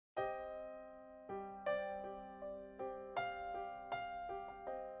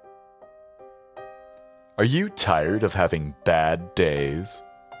Are you tired of having bad days?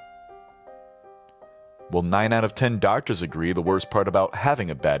 Well, 9 out of 10 doctors agree the worst part about having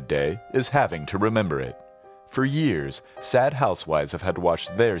a bad day is having to remember it. For years, sad housewives have had to wash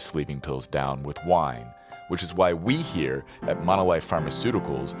their sleeping pills down with wine, which is why we here at Monolife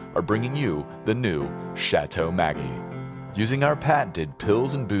Pharmaceuticals are bringing you the new Chateau Maggie. Using our patented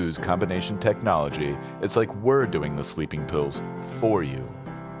pills and booze combination technology, it's like we're doing the sleeping pills for you.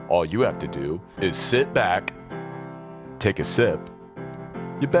 All you have to do is sit back, take a sip,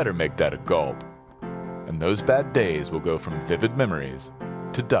 you better make that a gulp, and those bad days will go from vivid memories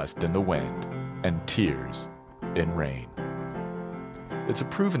to dust in the wind and tears in rain. It's a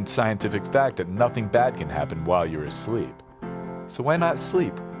proven scientific fact that nothing bad can happen while you're asleep. So why not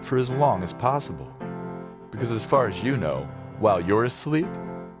sleep for as long as possible? Because as far as you know, while you're asleep,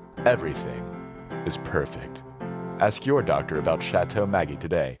 everything is perfect. Ask your doctor about Chateau Maggie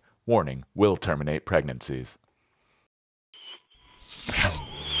today. Warning, will terminate pregnancies.